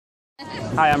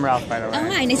Hi, I'm Ralph, by the way.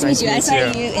 Oh, hi, nice to meet you. I saw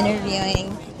you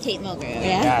interviewing Kate Mulgrew,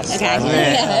 yeah? Yes, okay. that's me.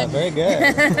 Yeah, very good.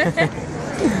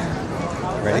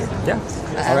 Ready? Yeah.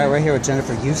 All right, we're here with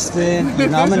Jennifer Euston. You're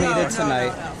nominated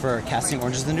tonight for casting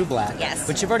Orange is the New Black. Yes.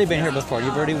 But you've already been here before.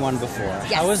 You've already won before.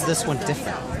 Yes. How is this one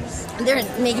different? They're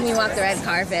making me walk the red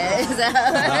carpet. So.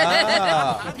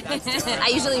 Ah. I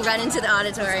usually run into the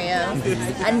auditorium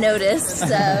unnoticed.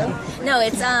 So no,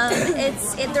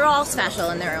 they're all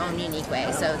special in their own unique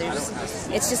way. So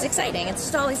it's just exciting. It's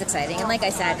just always exciting. And like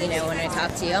I said, you know, when I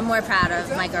talk to you, I'm more proud of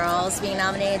my girls being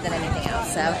nominated than anything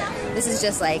else. So this is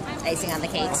just like icing on the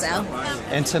cake. So.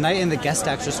 And tonight in the guest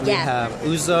actress, we have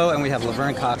Uzo, and we have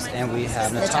Laverne Cox, and we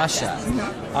have Natasha.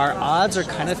 Mm-hmm. Our odds are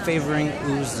kind of favoring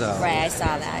Uzo. Right, I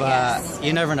saw that. But yes.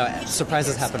 you never know.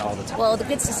 Surprises happen all the time. Well, the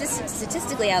good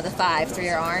statistically out of the 5, 3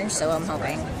 are orange, so I'm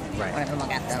hoping one of them will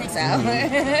get them. So.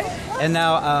 And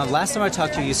now, last time I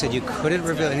talked to you, you said you couldn't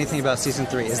reveal anything about season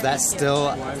 3. Is that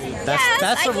still?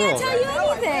 That's a rule. I can't tell you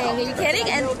anything. Are you kidding?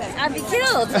 And I'd be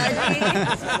killed.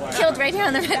 I'd be killed right here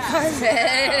on the red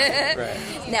carpet. Right.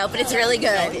 No, but it's really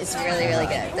good. It's really, really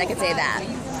good. I could say that.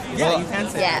 Yeah, you can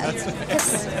say that.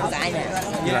 Because I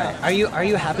know. Yeah. Are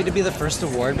you happy to be the first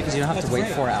award because you don't have to wait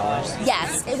 4 hours?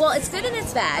 Yes. Well, it's good and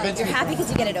it's bad. You're happy because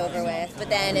you get it over with, but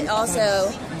then it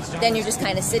also, then you're just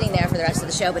kind of sitting there for the rest of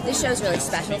the show. But this show is really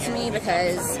special to me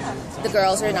because the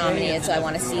girls are nominated, so I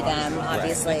want to see them,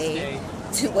 obviously.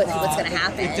 To what's going to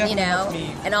happen, you know,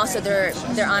 and also they're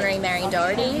honoring Marion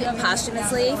Doherty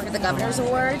posthumously for the Governor's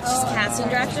Award. She's a casting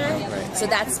director, so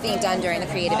that's being done during the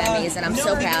Creative Emmys, and I'm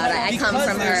so proud. I come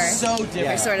from her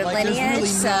sort of lineage,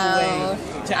 so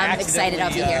I'm excited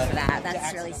I'll be here for that.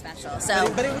 That's really special. So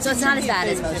it's not as bad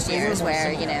as most years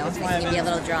where, you know, it can be a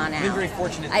little drawn out.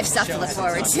 I have stuff to look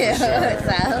forward to.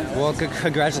 So. Well,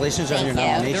 congratulations on your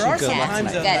nomination. Good luck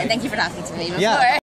tonight. Good, and thank you for talking to me before. Yeah.